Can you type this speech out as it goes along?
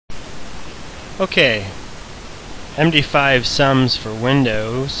Okay, MD5 sums for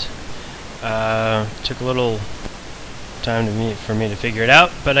Windows. Took a little time for me to figure it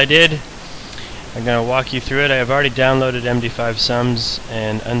out, but I did. I'm going to walk you through it. I have already downloaded MD5 sums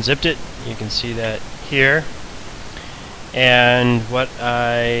and unzipped it. You can see that here. And what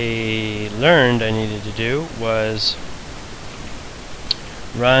I learned I needed to do was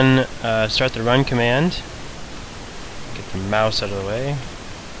start the run command. Get the mouse out of the way.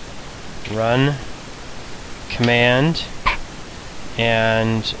 Run command,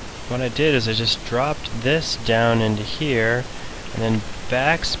 and what I did is I just dropped this down into here and then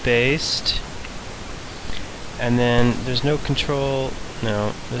backspaced, and then there's no control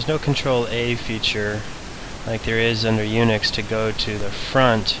A feature like there is under Unix to go to the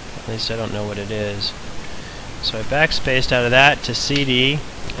front. At least I don't know what it is. So I backspaced out of that to CD,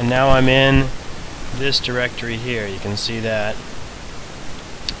 and now I'm in this directory here. You can see that.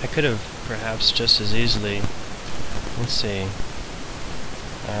 I could have perhaps just as easily, let's see,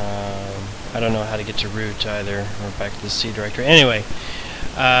 I don't know how to get to root either, or back to the C directory. Anyway,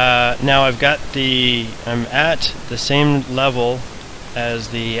 now I'm at the same level as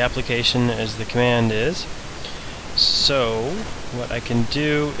the application as the command is. So what I can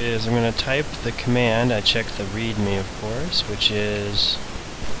do is I'm going to type the command. I check the readme, of course, which is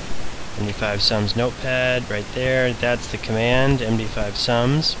MD5 sums notepad right there. That's the command, MD5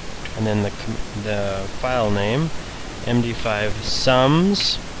 sums, and then the file name, MD5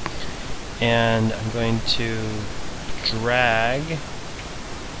 sums, and I'm going to drag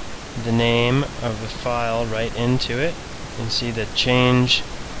the name of the file right into it. You can see the change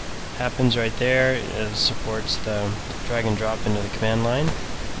happens right there. It supports the drag and drop into the command line,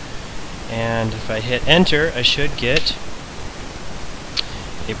 and if I hit enter, I should get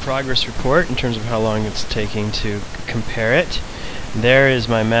a progress report in terms of how long it's taking to compare it. There is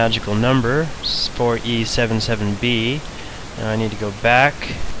my magical number, 4E77B. Now I need to go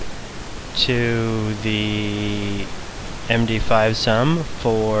back to the MD5 sum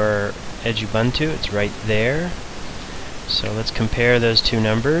for Edge Ubuntu. It's right there. So let's compare those two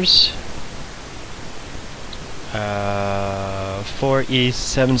numbers.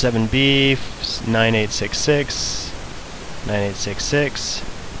 4E77B, 9866, 9866,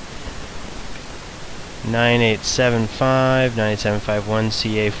 9875, 9751,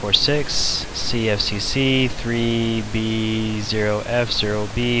 CA46, CFCC,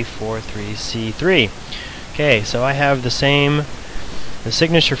 3B0F0B, 43C3. Okay, so I have the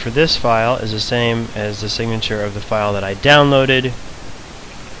signature for this file is the same as the signature of the file that I downloaded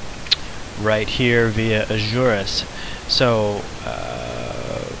right here via Azuris. So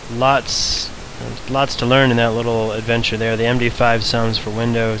lots to learn in that little adventure there. The MD5 sums for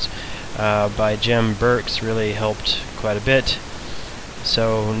Windows by Jem Burks really helped quite a bit.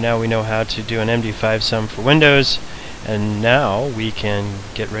 So now we know how to do an MD5 sum for Windows, and now we can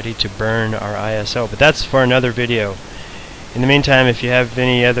get ready to burn our ISO. But that's for another video. In the meantime, if you have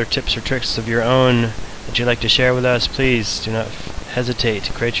any other tips or tricks of your own that you'd like to share with us, please do not hesitate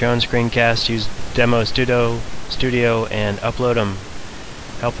to create your own screencast, use Demo Studio, and upload them.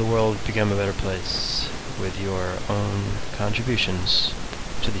 Help the world become a better place with your own contributions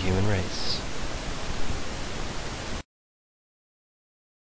to the human race.